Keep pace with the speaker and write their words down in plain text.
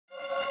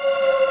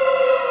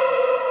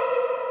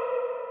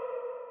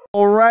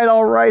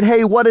all right.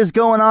 Hey, what is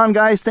going on,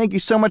 guys? Thank you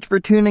so much for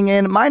tuning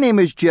in. My name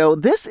is Joe.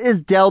 This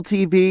is Dell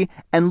TV.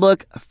 And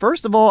look,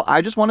 first of all,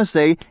 I just want to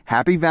say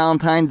happy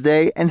Valentine's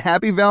Day and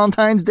happy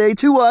Valentine's Day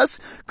to us.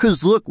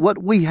 Because look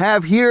what we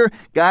have here.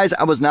 Guys,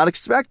 I was not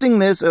expecting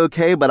this,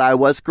 okay? But I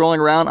was scrolling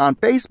around on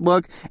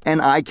Facebook and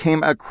I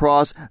came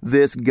across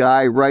this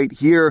guy right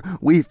here.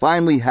 We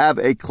finally have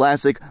a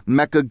classic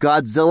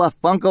Mechagodzilla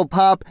Funko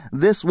Pop.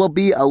 This will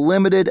be a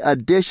limited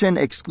edition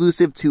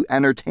exclusive to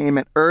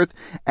Entertainment Earth.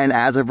 And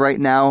as of right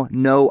now,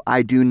 no,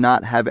 I do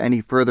not have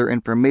any further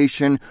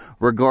information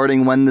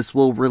regarding when this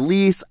will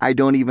release. I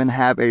don't even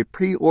have a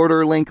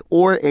pre-order link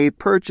or a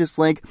purchase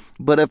link,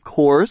 but of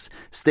course,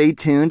 stay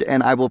tuned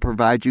and I will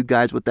provide you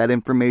guys with that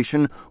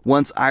information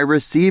once I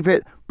receive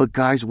it. But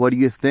guys, what do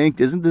you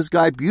think? Isn't this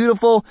guy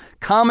beautiful?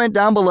 Comment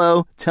down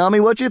below, tell me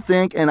what you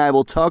think, and I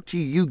will talk to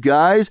you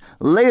guys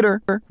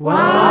later.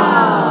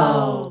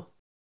 Wow!